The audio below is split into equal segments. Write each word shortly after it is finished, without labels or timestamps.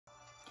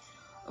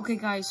Okay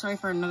guys, sorry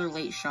for another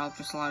late shop,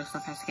 just a lot of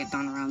stuff has to get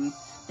done around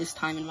this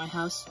time in my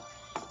house.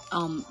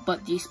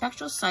 But the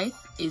Spectral Scythe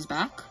is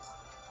back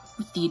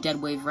with the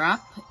Dead Wave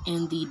wrap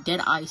and the Dead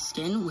Eye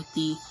skin with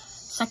the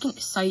second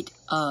sight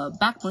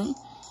back bling.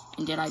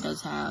 And Dead Eye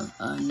does have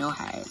no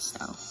hat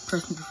style.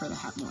 Personally prefer the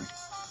hat more.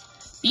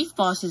 Beef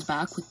Boss is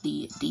back with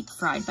the deep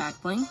fried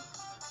back bling,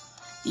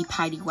 the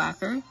Patty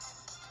Whacker,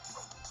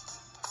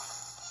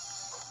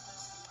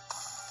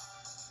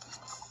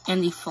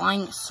 and the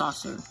Flying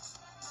Saucer.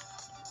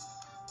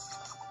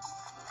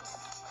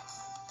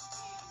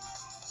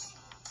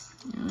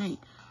 Alright,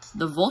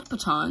 the Volt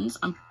Batons,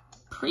 I'm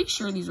pretty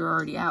sure these are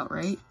already out,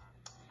 right?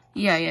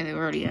 Yeah, they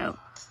were already out.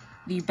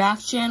 The Back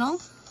Channel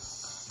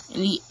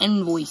and the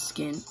Envoy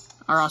skin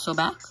are also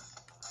back.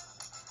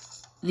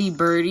 The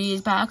Birdie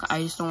is back.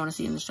 I just don't want to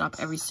see it in this shop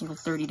every single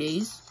 30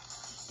 days.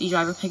 The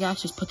Driver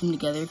Pickaxe, just put them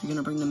together if you're going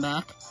to bring them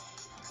back.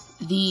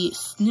 The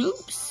Snoop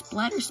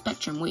Splatter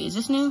Spectrum. Wait, is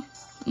this new?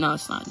 No,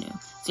 it's not new.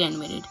 It's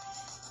animated.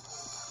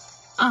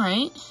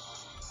 Alright.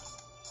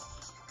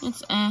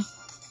 It's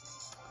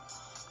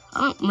I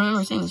don't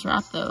remember seeing this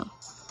wrap though.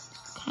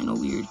 It's kind of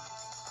weird.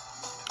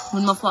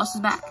 Windmill Floss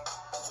is back.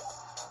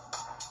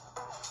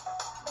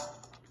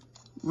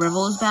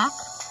 Revel is back.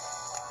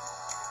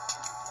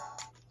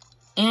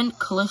 And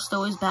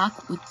Callisto is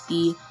back with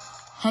the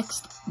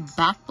Hexed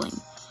back bling.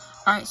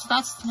 Alright, so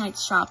that's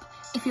tonight's shop.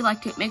 If you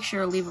liked it, make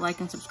sure to leave a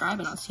like and subscribe,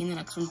 and I'll see you in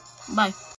the next one. Bye.